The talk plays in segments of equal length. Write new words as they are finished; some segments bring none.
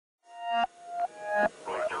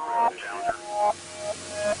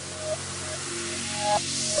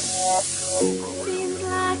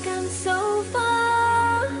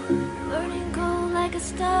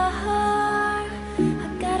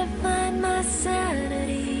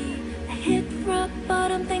hit rock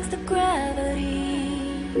bottom thanks to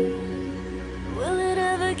gravity. Will it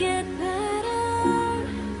ever get better?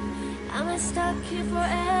 Am I stuck here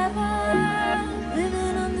forever?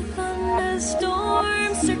 Living on the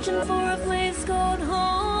thunderstorm, searching for a place called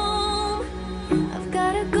home. I've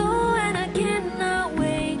gotta go and I cannot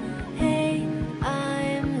wait. Hey,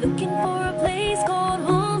 I'm looking for a place called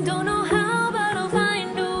home. Don't know how, but I'll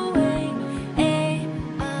find a way. Hey,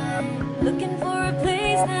 I'm looking for a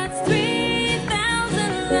place that's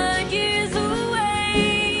 3,000 light years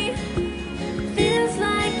away. Feels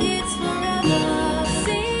like it's forever,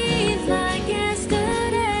 seems like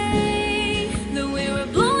yesterday that we were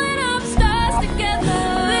blowing up stars together.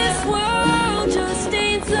 This world just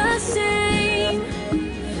ain't the same.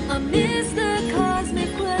 I miss the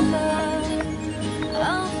cosmic weather.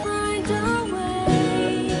 I'll find a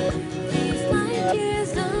way, these light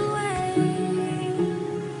years away.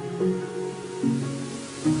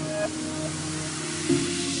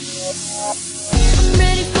 I'm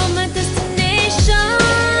ready for my destination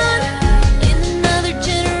in another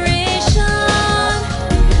generation.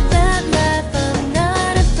 That life, I'm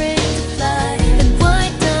not afraid to fly, and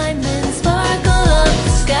white diamonds sparkle up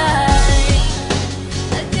the sky.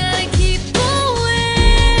 I gotta keep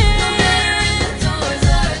going, no matter if the doors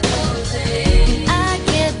are closing. I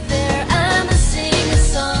get there, I'ma sing a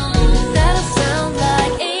song that'll sound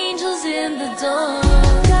like angels in the dawn.